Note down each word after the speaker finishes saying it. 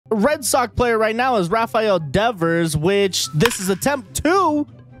Red Sox player right now is Rafael Devers, which this is attempt 2,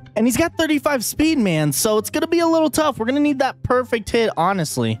 and he's got 35 speed, man. So it's going to be a little tough. We're going to need that perfect hit,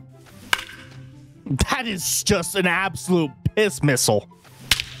 honestly. That is just an absolute piss missile.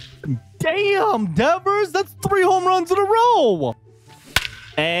 Damn, Devers, that's 3 home runs in a row.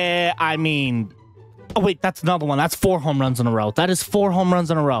 I mean, oh wait, that's another one. That's 4 home runs in a row. That is 4 home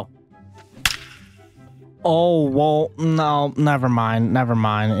runs in a row. Oh, well, no, never mind. Never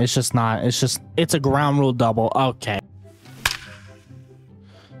mind. It's just not. It's a ground rule double. Okay.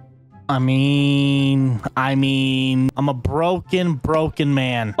 I mean, I'm a broken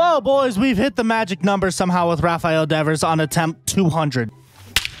man. Well, boys, we've hit the magic number somehow with Rafael Devers on attempt 200.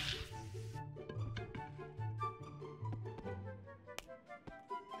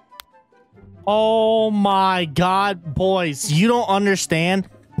 Oh my God, boys, you don't understand.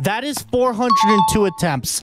 That is 402 attempts.